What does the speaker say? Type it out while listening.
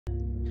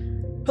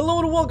Hello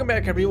and welcome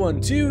back everyone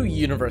to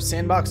Universe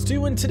Sandbox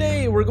 2, and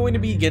today we're going to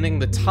be getting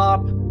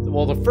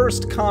the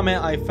first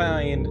comment I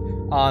find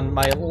on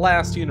my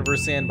last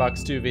Universe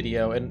Sandbox 2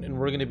 video, and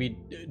we're going to be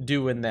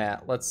doing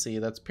that. Let's see,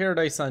 that's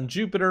Paradise on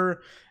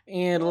Jupiter,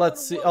 and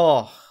let's see,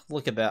 oh,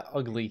 look at that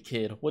ugly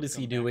kid. What is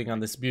he doing on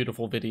this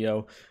beautiful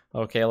video?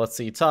 Okay, let's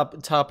see,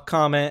 top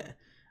comment,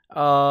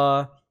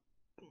 can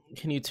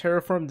you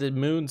terraform the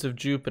moons of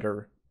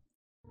Jupiter?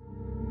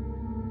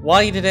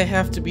 Why did I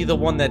have to be the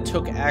one that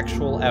took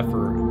actual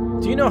effort?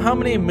 Do you know how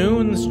many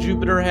moons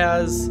Jupiter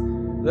has?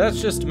 That's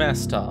just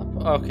messed up.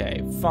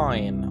 Okay,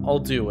 fine, I'll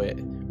do it.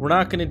 We're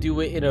not gonna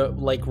do it in a,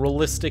 like,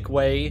 realistic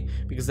way,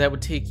 because that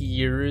would take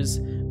years,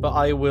 but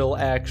I will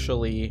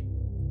actually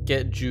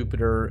get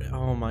Jupiter.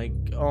 Oh my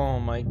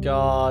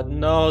god,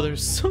 no,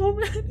 there's so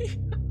many.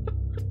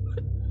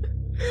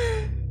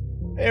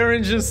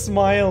 Aaron's just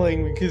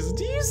smiling because,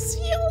 do you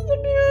see all the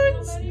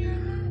moons?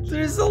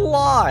 There's a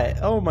lot.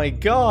 Oh my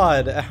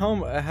god.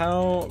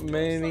 How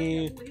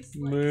many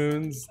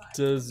moons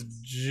does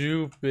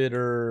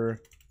Jupiter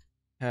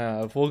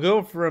have? We'll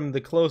go from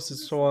the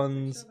closest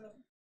ones.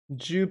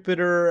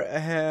 Jupiter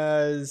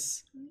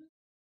has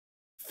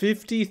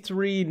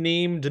 53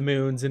 named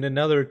moons and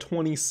another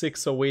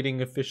 26 awaiting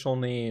official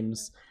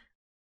names.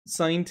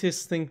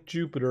 Scientists think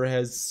Jupiter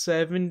has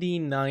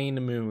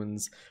 79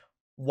 moons.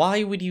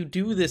 Why would you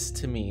do this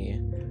to me?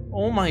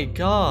 Oh my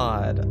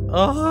god.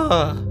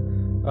 Ugh.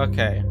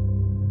 Okay.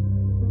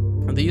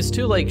 These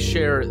two, like,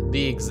 share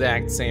the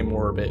exact same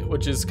orbit,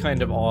 which is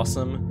kind of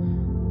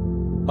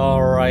awesome.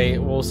 Alright,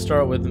 we'll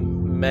start with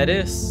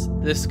Metis.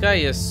 This guy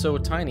is so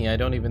tiny, I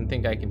don't even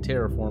think I can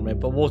terraform it,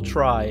 but we'll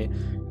try.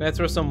 Can I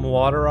throw some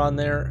water on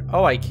there?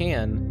 Oh, I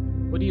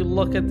can. What do you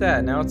look at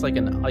that? Now it's like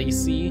an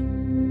icy.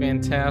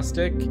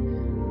 Fantastic.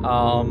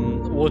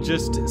 We'll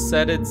just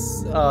set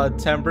its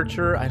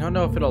temperature. I don't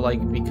know if it'll,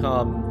 like,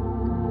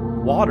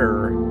 become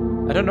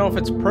water. I don't know if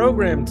it's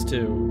programmed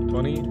to.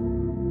 20?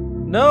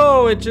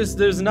 No, it just,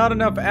 there's not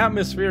enough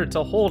atmosphere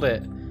to hold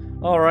it.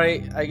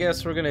 Alright, I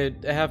guess we're gonna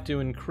have to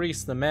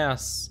increase the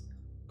mass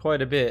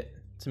quite a bit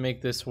to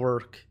make this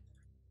work.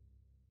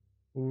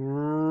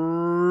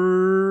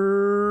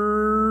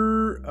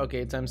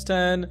 Okay, times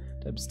 10,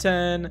 times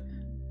 10,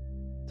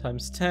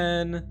 times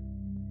 10.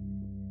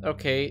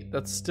 Okay,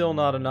 that's still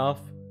not enough.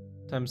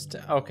 Times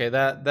 10. Okay,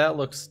 that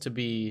looks to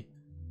be,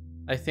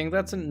 I think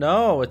that's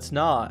no, it's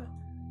not.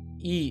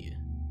 Eat.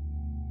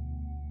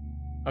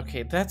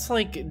 Okay, that's,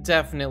 like,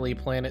 definitely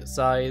planet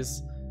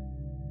size.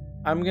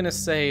 I'm gonna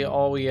say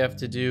all we have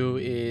to do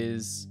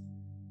is...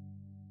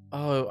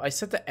 Oh, I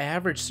set the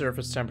average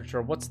surface temperature.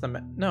 What's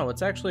the... No,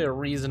 it's actually a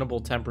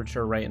reasonable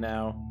temperature right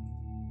now.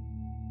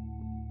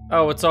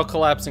 Oh, it's all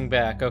collapsing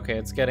back. Okay,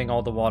 it's getting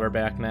all the water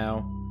back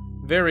now.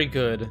 Very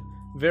good.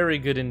 Very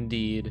good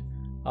indeed.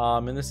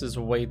 And this is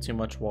way too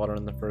much water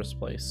in the first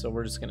place, so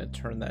we're just gonna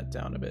turn that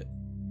down a bit.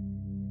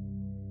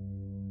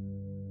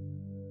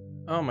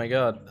 Oh my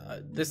god,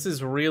 this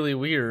is really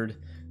weird.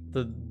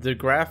 The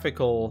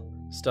graphical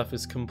stuff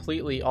is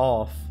completely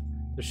off.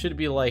 There should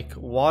be, like,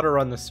 water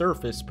on the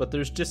surface, but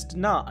there's just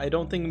not. I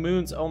don't think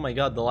moons... Oh my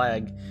god, the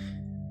lag.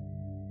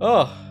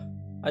 Oh,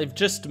 I've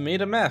just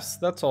made a mess.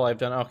 That's all I've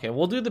done. Okay,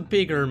 we'll do the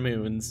bigger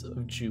moons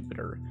of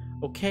Jupiter.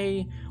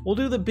 Okay? We'll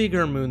do the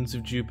bigger moons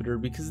of Jupiter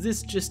because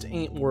this just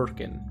ain't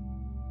working.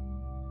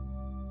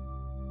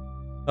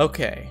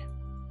 Okay.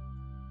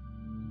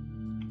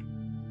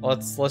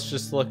 Let's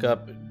just look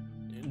up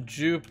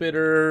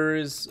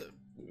Jupiter's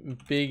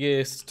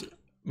biggest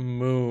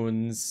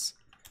moons.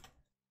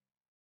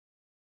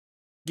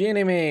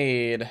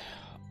 Ganymede.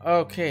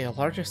 Okay,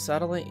 largest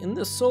satellite in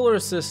the solar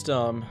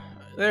system.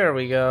 There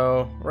we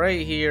go.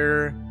 Right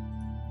here.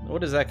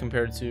 What is that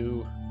compared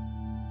to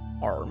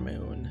our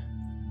moon?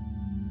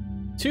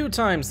 2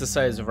 times the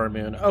size of our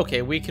moon.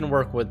 Okay, we can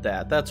work with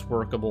that. That's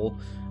workable.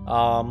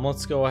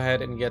 Let's go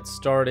ahead and get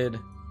started.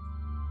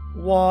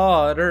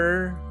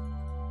 Water.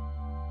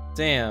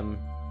 Damn.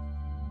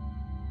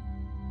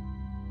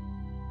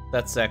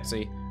 That's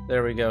sexy.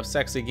 There we go,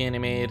 sexy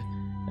Ganymede.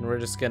 And we're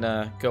just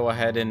gonna go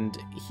ahead and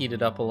heat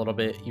it up a little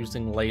bit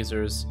using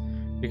lasers.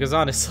 Because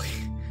honestly,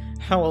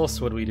 how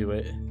else would we do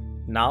it?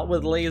 Not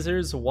with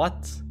lasers?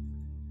 What?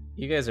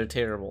 You guys are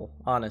terrible,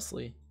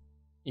 honestly.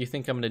 You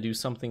think I'm gonna do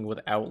something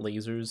without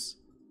lasers?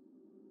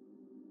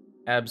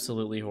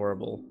 Absolutely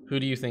horrible. Who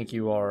do you think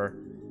you are?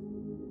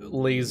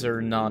 Laser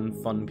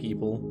non-fun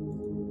people.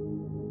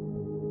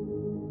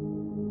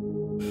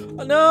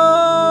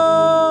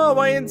 No!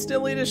 I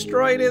instantly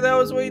destroyed it. That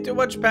was way too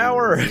much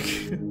power.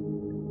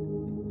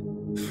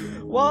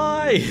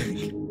 Why?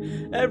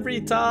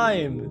 Every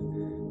time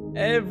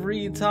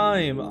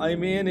I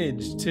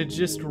manage to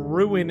just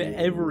ruin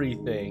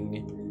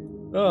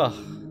everything. Ugh.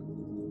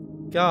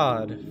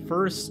 God.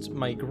 First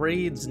my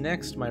grades,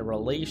 next my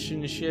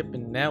relationship,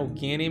 and now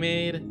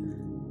Ganymede.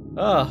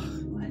 Ugh.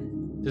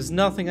 There's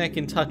nothing I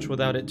can touch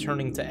without it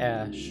turning to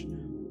ash.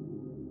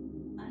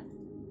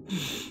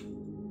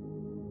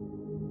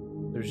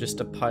 There's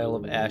just a pile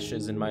of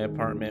ashes in my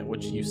apartment,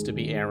 which used to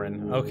be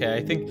Aaron. Okay,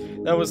 I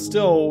think that was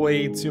still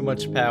way too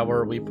much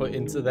power we put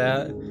into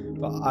that.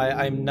 But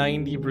I'm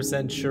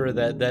 90% sure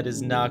that that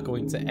is not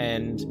going to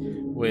end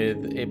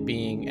with it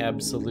being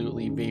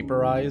absolutely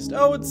vaporized.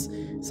 Oh, it's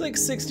like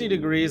 60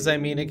 degrees. I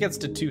mean, it gets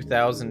to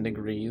 2,000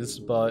 degrees,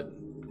 but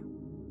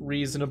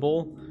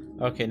reasonable.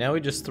 Okay, now we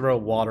just throw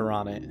water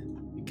on it,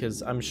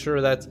 because I'm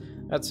sure that's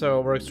how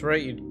it works,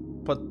 right?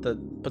 You put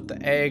the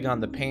egg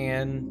on the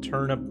pan,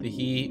 turn up the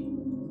heat,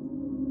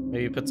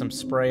 maybe put some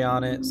spray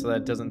on it so that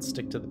it doesn't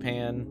stick to the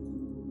pan.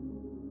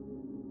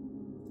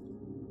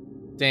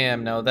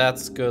 Damn, now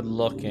that's good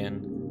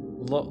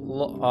looking.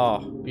 Oh,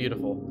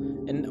 beautiful.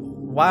 And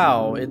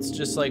wow, it's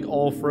just like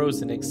all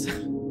frozen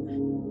except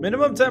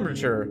minimum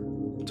temperature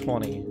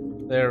 20.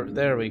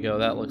 There we go.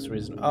 That looks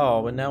reasonable.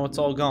 Oh, and now it's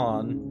all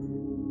gone.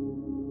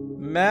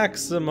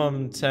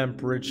 Maximum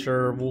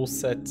temperature we'll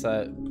set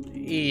at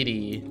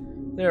 80.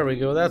 There we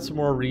go. That's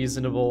more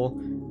reasonable.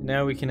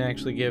 Now we can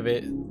actually give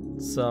it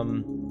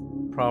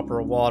some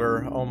proper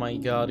water. Oh my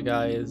god,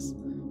 guys.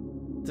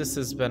 This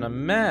has been a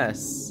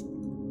mess.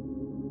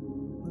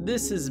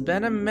 This has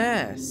been a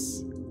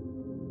mess.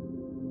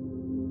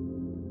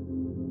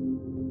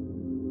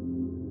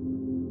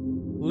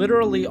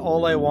 Literally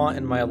all I want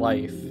in my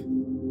life.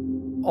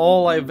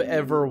 All I've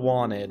ever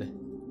wanted.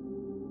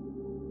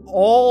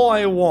 All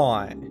I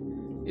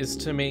want is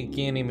to make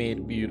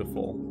Ganymede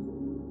beautiful.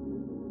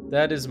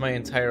 That is my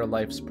entire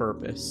life's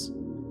purpose.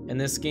 And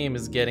this game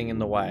is getting in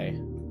the way.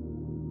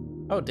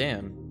 Oh,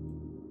 damn.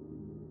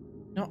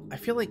 No, I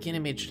feel like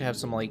Ganymede should have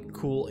some, like,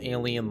 cool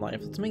alien life.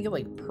 Let's make it,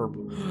 like,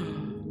 purple.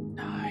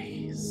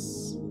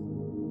 Nice.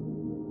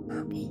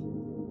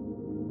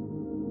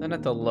 Purple. Then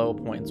at the low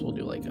points, we'll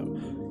do, like, a...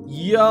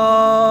 Yo!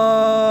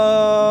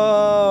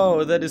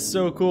 That is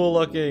so cool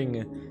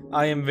looking.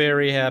 I am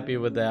very happy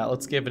with that.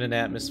 Let's give it an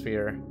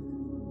atmosphere.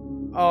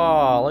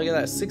 Oh, look at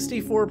that.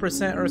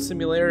 64% Earth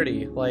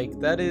similarity. Like,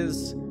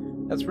 that's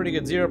pretty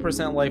good.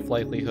 0% life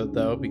likelihood,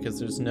 though, because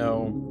there's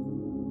no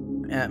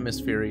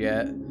atmosphere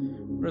yet.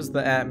 Where's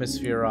the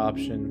atmosphere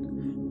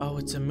option? Oh,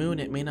 it's a moon.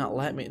 It may not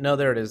let me. No,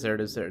 there it is. There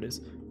it is. There it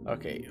is.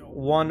 Okay,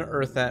 1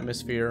 Earth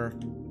atmosphere.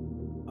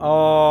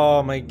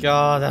 Oh my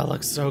god, that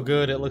looks so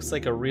good. It looks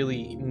like a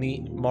really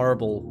neat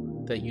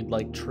marble that you'd,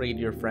 like, trade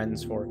your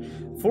friends for.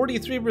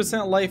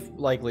 43% life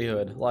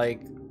likelihood.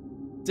 Like,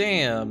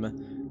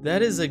 damn.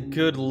 That is a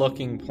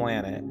good-looking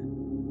planet.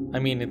 I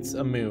mean, it's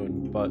a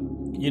moon, but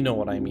you know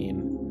what I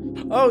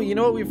mean. Oh, you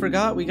know what we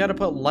forgot? We gotta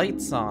put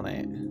lights on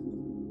it.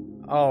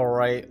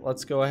 Alright,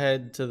 let's go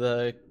ahead to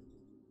the...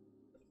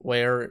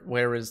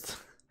 Where is... The...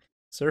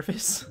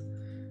 Surface?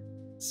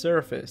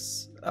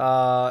 Surface.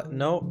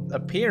 No.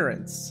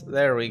 Appearance.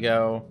 There we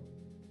go.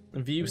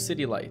 View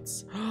city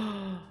lights.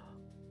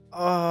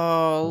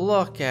 Oh,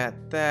 look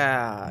at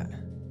that.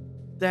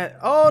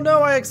 Oh no,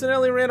 I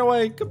accidentally ran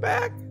away. Come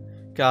back.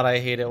 God, I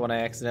hate it when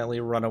I accidentally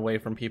run away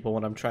from people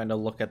when I'm trying to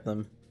look at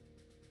them.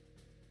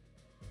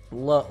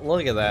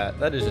 Look at that.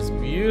 That is just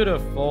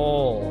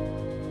beautiful.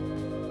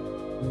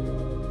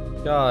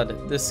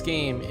 God, this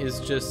game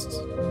is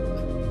just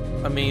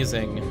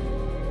amazing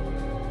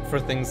for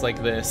things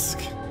like this.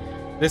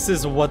 This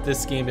is what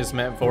this game is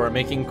meant for,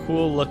 making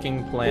cool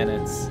looking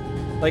planets.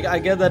 Like, I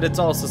get that it's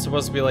also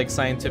supposed to be, like,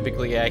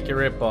 scientifically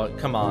accurate, but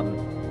come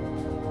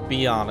on.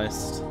 Be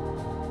honest.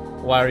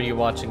 Why are you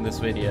watching this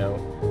video?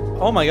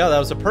 Oh my god, that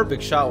was a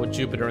perfect shot with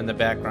Jupiter in the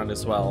background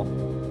as well.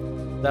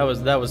 That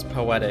was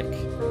poetic,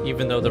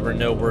 even though there were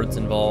no words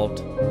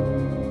involved.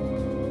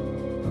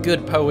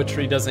 Good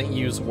poetry doesn't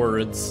use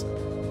words.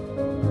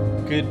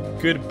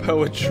 Good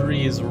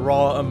poetry is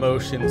raw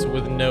emotions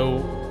with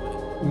no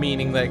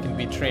meaning that can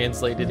be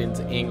translated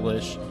into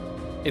English.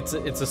 It's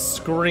a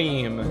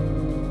scream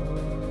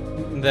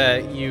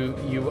that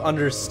you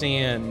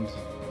understand.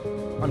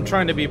 I'm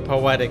trying to be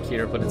poetic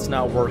here, but it's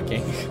not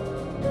working.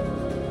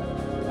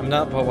 I'm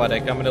not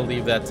poetic. I'm gonna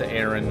leave that to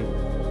Erin.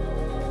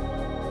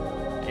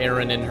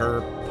 Erin and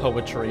her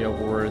poetry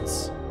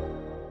awards.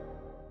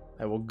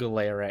 I will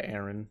glare at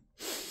Erin.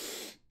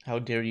 How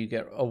dare you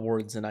get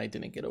awards and I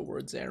didn't get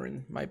awards,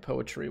 Erin. My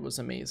poetry was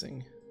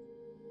amazing.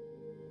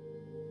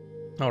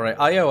 Alright,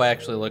 IO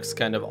actually looks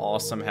kind of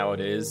awesome how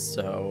it is,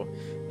 so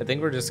I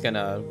think we're just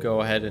gonna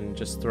go ahead and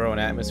just throw an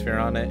atmosphere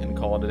on it and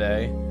call it a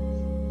day.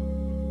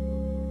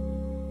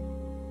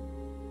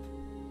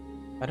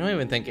 I don't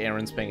even think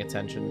Erin's paying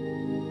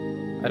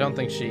attention. I don't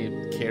think she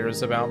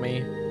cares about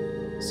me,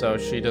 so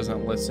she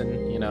doesn't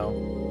listen, you know.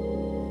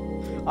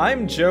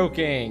 I'm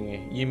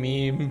joking, you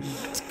meme.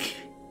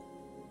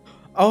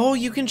 Oh,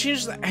 you can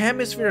change the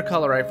atmosphere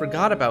color. I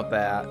forgot about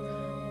that.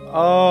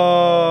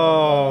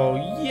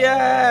 Oh,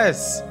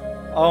 yes!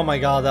 Oh my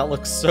god, that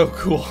looks so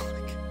cool.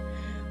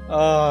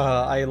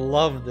 I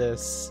love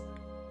this.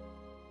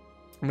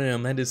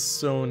 Man, that is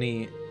so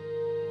neat.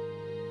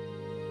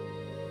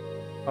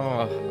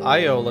 Oh,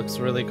 IO looks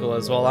really cool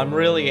as well. I'm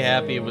really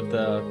happy with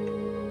the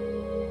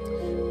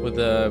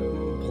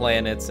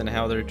planets and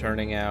how they're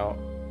turning out.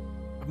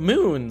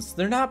 Moons,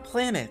 they're not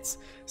planets.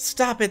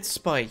 Stop it,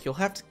 Spike. You'll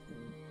have to...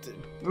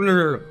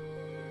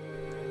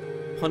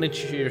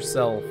 Punish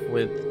yourself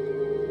with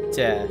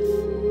death.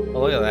 Oh,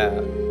 look at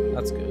that.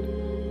 That's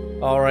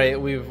good. Alright,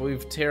 we've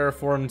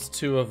terraformed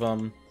 2 of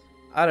them.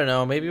 I don't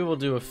know, maybe we'll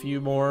do a few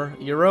more.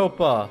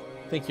 Europa.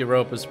 I think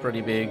Europa's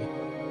pretty big.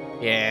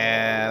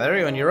 Yeah, there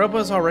we go. And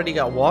Europa's already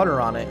got water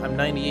on it. I'm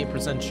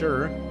 98%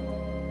 sure.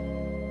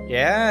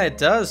 Yeah, it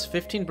does.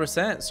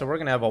 15%. So we're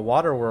gonna have a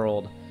water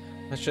world.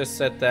 Let's just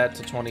set that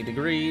to 20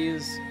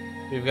 degrees.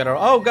 We've got our.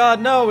 Oh God,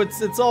 no!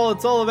 It's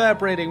all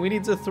evaporating. We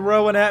need to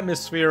throw an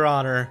atmosphere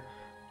on her.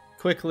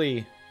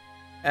 Quickly,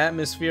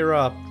 atmosphere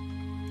up.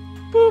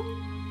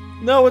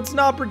 Boop. No, it's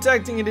not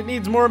protecting it. It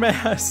needs more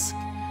mass.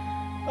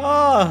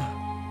 Ah.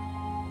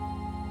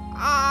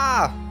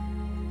 Ah.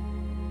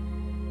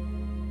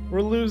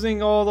 We're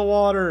losing all the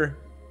water.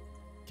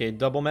 Okay,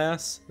 double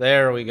mass.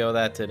 There we go,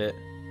 that did it.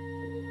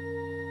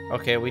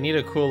 Okay, we need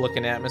a cool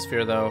looking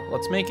atmosphere though.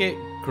 Let's make it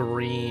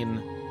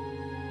green.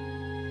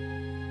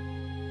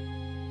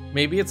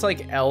 Maybe it's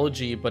like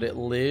algae, but it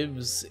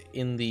lives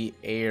in the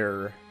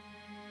air.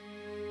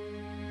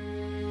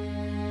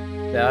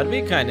 That would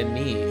be kind of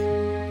neat.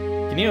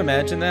 Can you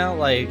imagine that?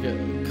 Like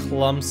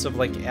clumps of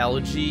like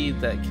algae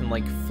that can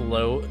like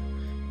float.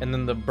 And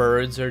then the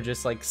birds are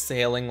just like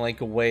sailing like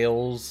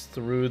whales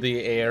through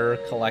the air,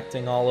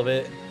 collecting all of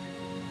it.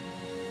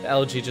 The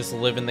algae just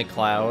live in the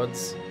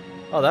clouds.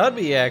 Oh, that would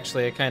be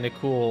actually a kind of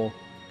cool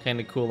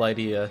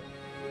idea.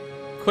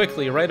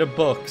 Quickly, write a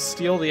book.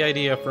 Steal the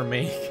idea from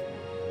me.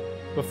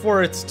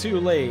 Before it's too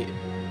late.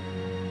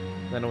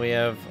 Then we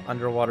have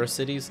underwater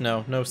cities.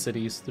 No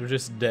cities. They're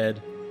just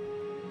dead.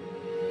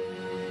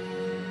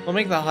 We'll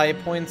make the high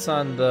points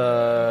on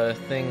the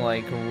thing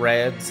like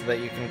red so that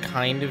you can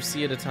kind of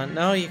see it a ton.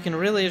 No, you can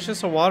really, it's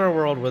just a water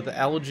world with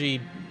algae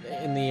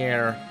in the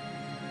air.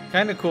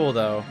 Kind of cool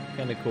though,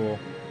 kind of cool.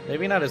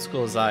 Maybe not as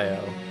cool as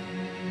Io.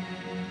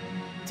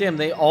 Damn,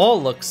 they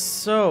all look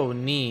so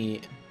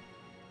neat.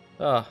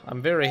 Oh,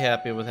 I'm very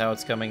happy with how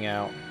it's coming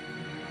out.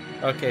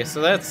 Okay,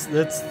 so that's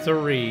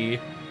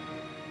 3.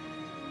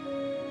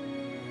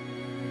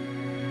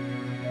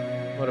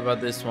 What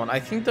about this one? I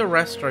think the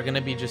rest are gonna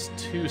be just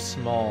too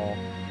small.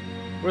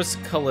 Where's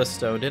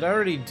Callisto? Did I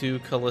already do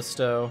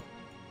Callisto?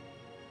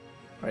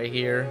 Right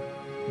here?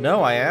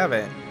 No, I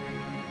haven't.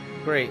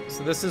 Great,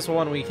 so this is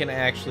one we can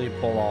actually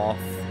pull off.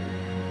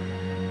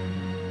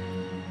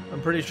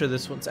 I'm pretty sure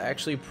this one's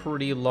actually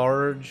pretty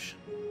large.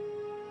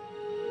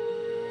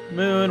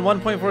 Moon,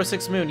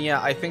 1.46 moon. Yeah,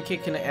 I think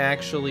it can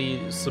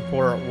actually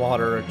support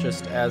water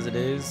just as it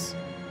is.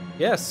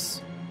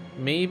 Yes.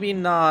 Maybe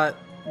not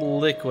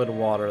liquid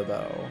water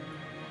though.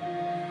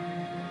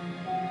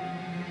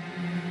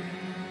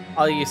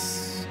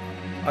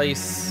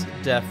 Ice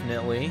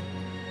definitely.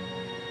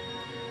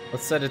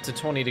 Let's set it to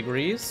 20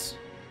 degrees.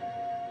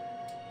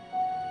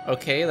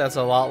 Okay, that's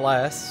a lot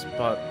less,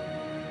 but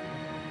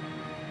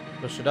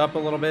push it up a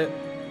little bit.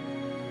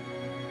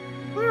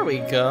 There we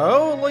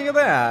go. Look at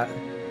that.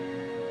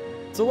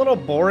 It's a little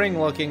boring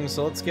looking,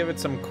 so let's give it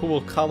some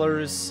cool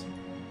colors.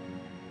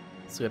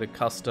 Let's get a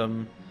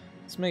custom.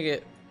 Let's make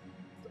it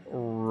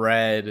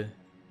red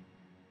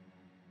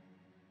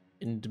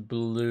and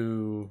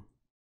blue.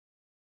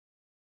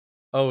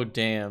 Oh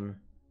damn.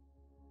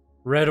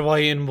 Red,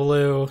 white, and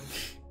blue.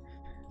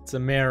 It's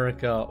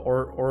America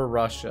or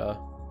Russia.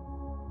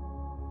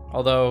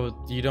 Although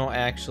you don't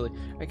actually,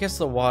 I guess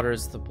the water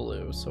is the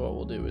blue, so what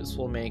we'll do is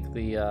we'll make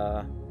the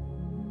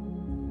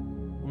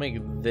we'll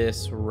make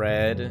this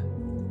red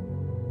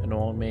and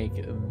we'll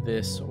make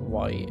this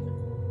white.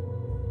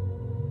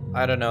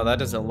 I don't know, that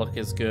doesn't look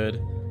as good.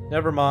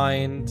 Never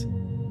mind.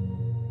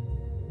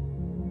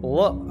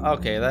 Look,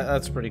 okay,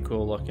 that's pretty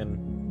cool looking.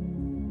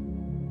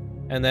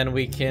 And then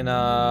we can,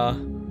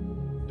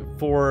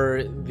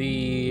 for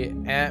the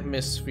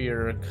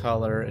atmosphere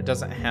color, it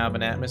doesn't have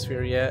an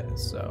atmosphere yet,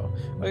 so.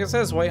 Like it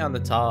says white on the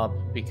top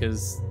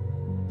because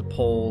the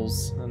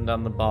poles and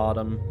on the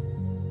bottom.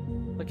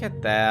 Look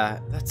at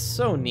that. That's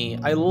so neat.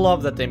 I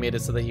love that they made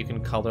it so that you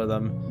can color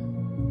them.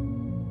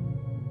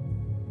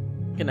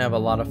 You can have a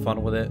lot of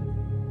fun with it.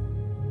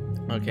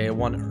 Okay,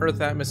 one Earth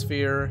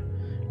atmosphere.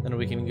 Then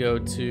we can go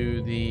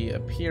to the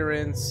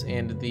appearance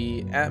and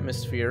the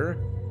atmosphere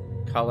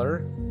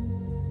color.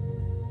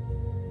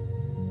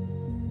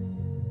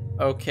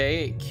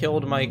 Okay, it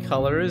killed my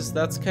colors.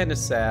 That's kind of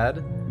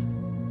sad.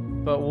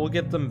 But we'll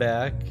get them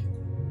back.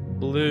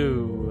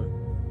 Blue.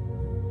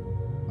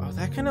 Oh,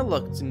 that kind of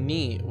looked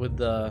neat with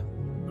the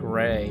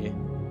gray.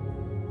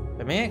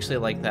 I may actually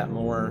like that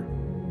more.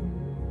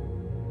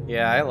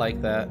 Yeah, I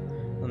like that.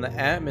 And the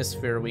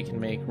atmosphere we can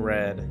make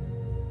red.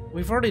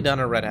 We've already done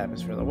a red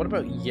atmosphere though. What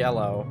about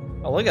yellow?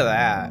 Oh, look at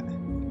that.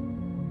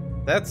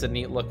 That's a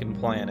neat looking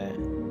planet.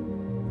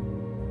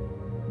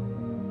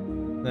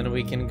 Then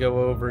we can go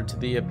over to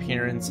the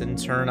appearance and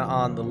turn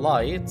on the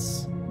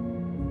lights.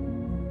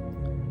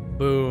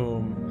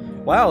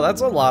 Boom. Wow, that's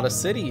a lot of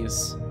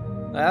cities.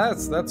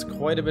 That's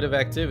quite a bit of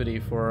activity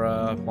for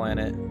a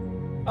planet.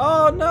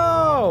 Oh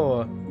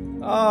no!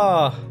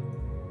 Oh,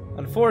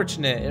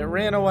 unfortunate. It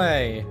ran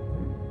away.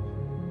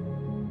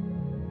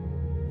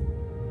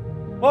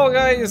 Well,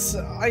 guys,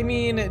 I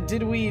mean,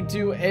 did we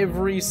do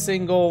every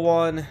single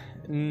one?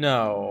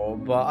 No,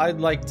 but I'd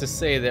like to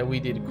say that we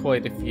did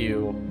quite a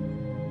few.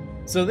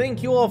 So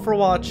thank you all for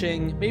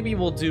watching. Maybe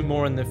we'll do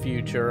more in the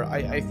future.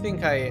 I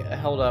think I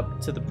held up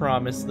to the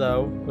promise,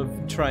 though, of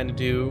trying to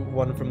do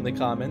one from the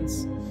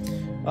comments.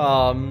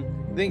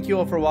 Thank you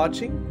all for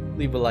watching.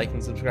 Leave a like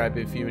and subscribe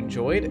if you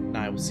enjoyed, and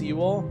I will see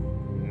you all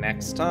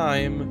next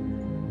time.